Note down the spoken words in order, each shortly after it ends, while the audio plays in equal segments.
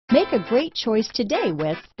Make a great choice today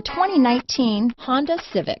with the 2019 Honda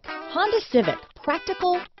Civic. Honda Civic,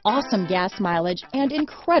 practical, awesome gas mileage, and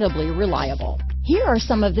incredibly reliable. Here are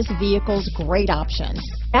some of this vehicle's great options: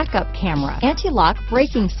 backup camera, anti-lock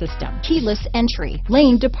braking system, keyless entry,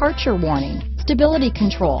 lane departure warning, stability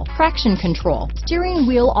control, traction control, steering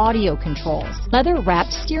wheel audio controls,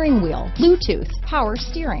 leather-wrapped steering wheel, Bluetooth, power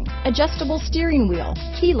steering, adjustable steering wheel,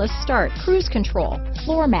 keyless start, cruise control,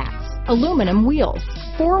 floor mats, aluminum wheels,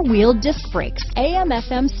 four-wheel disc brakes,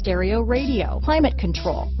 AM/FM stereo radio, climate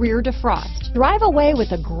control, rear defrost. Drive away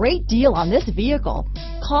with a great deal on this vehicle.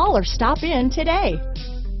 Call or stop in today.